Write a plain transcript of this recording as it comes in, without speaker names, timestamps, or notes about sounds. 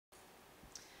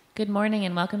Good morning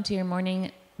and welcome to your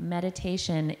morning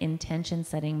meditation intention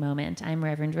setting moment. I'm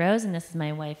Reverend Rose and this is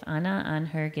my wife Anna on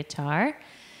her guitar.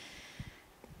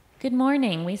 Good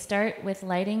morning. We start with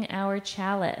lighting our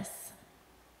chalice.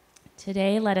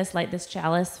 Today, let us light this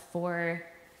chalice for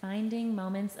finding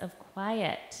moments of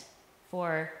quiet,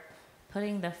 for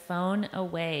putting the phone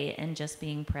away and just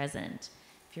being present.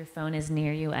 If your phone is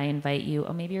near you, I invite you,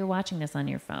 or maybe you're watching this on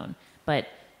your phone, but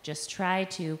just try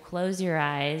to close your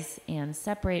eyes and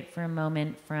separate for a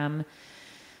moment from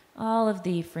all of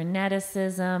the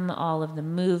freneticism, all of the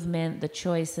movement, the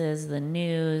choices, the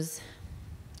news.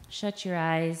 Shut your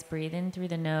eyes, breathe in through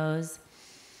the nose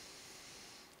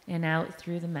and out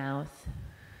through the mouth.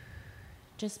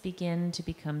 Just begin to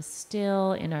become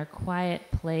still in our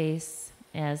quiet place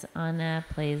as Anna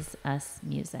plays us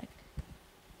music.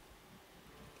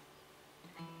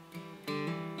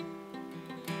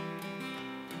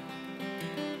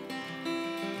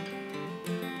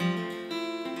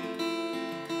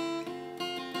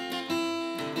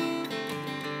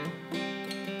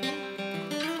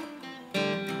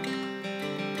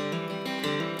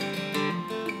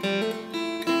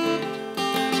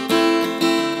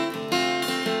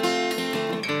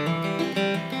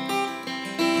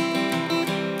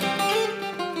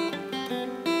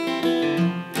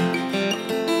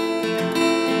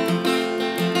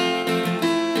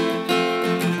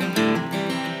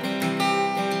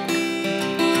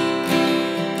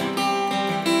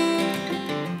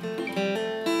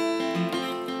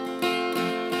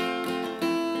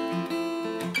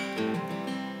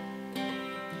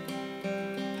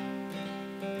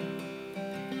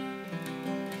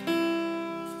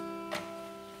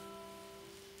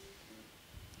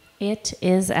 It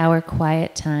is our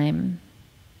quiet time.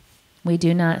 We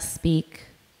do not speak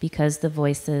because the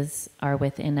voices are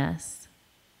within us.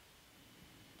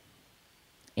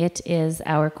 It is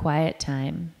our quiet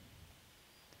time.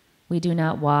 We do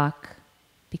not walk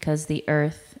because the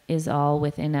earth is all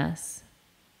within us.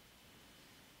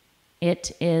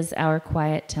 It is our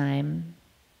quiet time.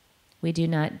 We do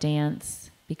not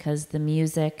dance because the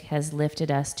music has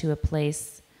lifted us to a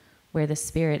place where the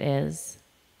Spirit is.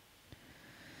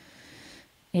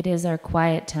 It is our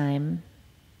quiet time.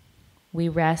 We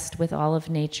rest with all of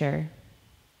nature.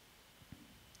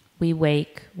 We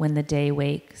wake when the day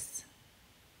wakes.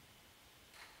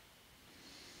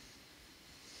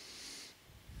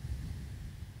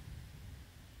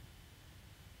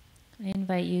 I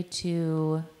invite you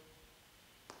to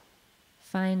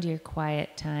find your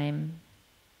quiet time.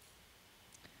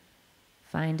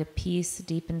 Find a peace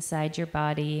deep inside your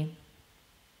body.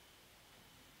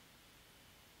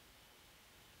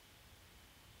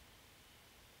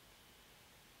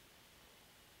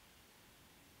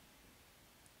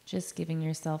 Just giving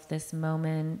yourself this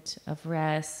moment of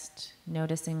rest,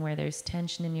 noticing where there's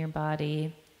tension in your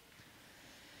body.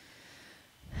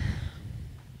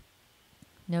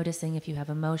 Noticing if you have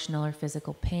emotional or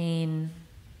physical pain.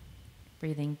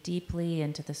 Breathing deeply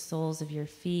into the soles of your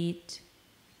feet,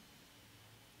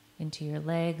 into your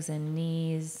legs and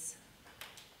knees.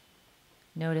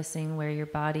 Noticing where your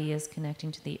body is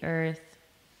connecting to the earth.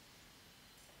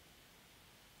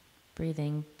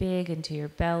 Breathing big into your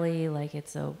belly like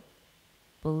it's a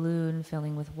balloon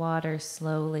filling with water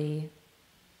slowly.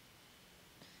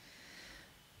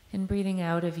 And breathing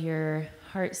out of your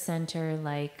heart center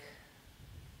like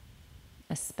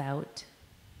a spout.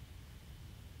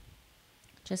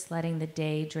 Just letting the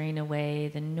day drain away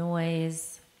the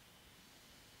noise.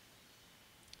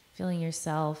 Feeling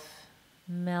yourself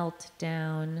melt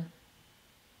down.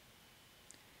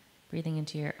 Breathing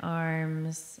into your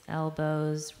arms,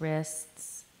 elbows,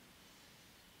 wrists,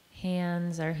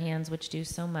 hands, our hands which do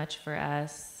so much for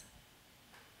us.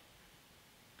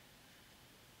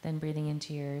 Then breathing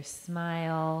into your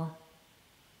smile,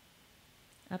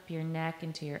 up your neck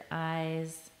into your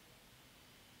eyes.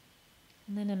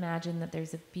 And then imagine that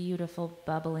there's a beautiful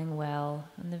bubbling well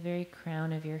on the very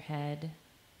crown of your head.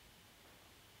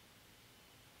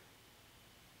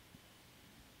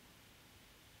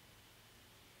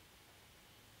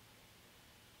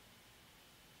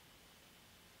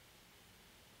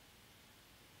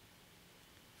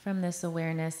 From this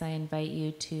awareness, I invite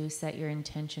you to set your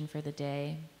intention for the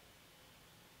day.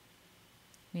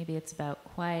 Maybe it's about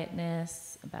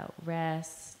quietness, about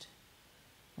rest,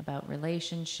 about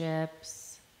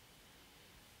relationships,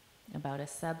 about a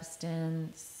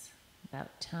substance,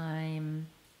 about time,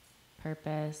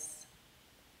 purpose.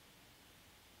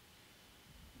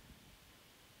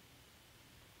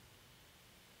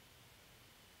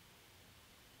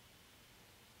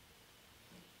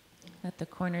 Let the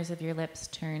corners of your lips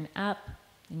turn up,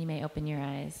 and you may open your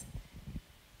eyes.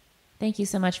 Thank you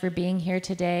so much for being here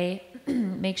today.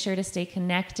 Make sure to stay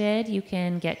connected. You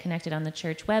can get connected on the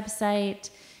church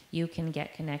website. You can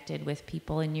get connected with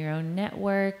people in your own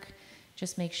network.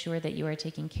 Just make sure that you are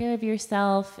taking care of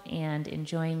yourself and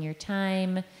enjoying your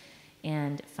time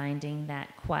and finding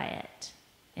that quiet.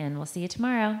 And we'll see you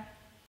tomorrow.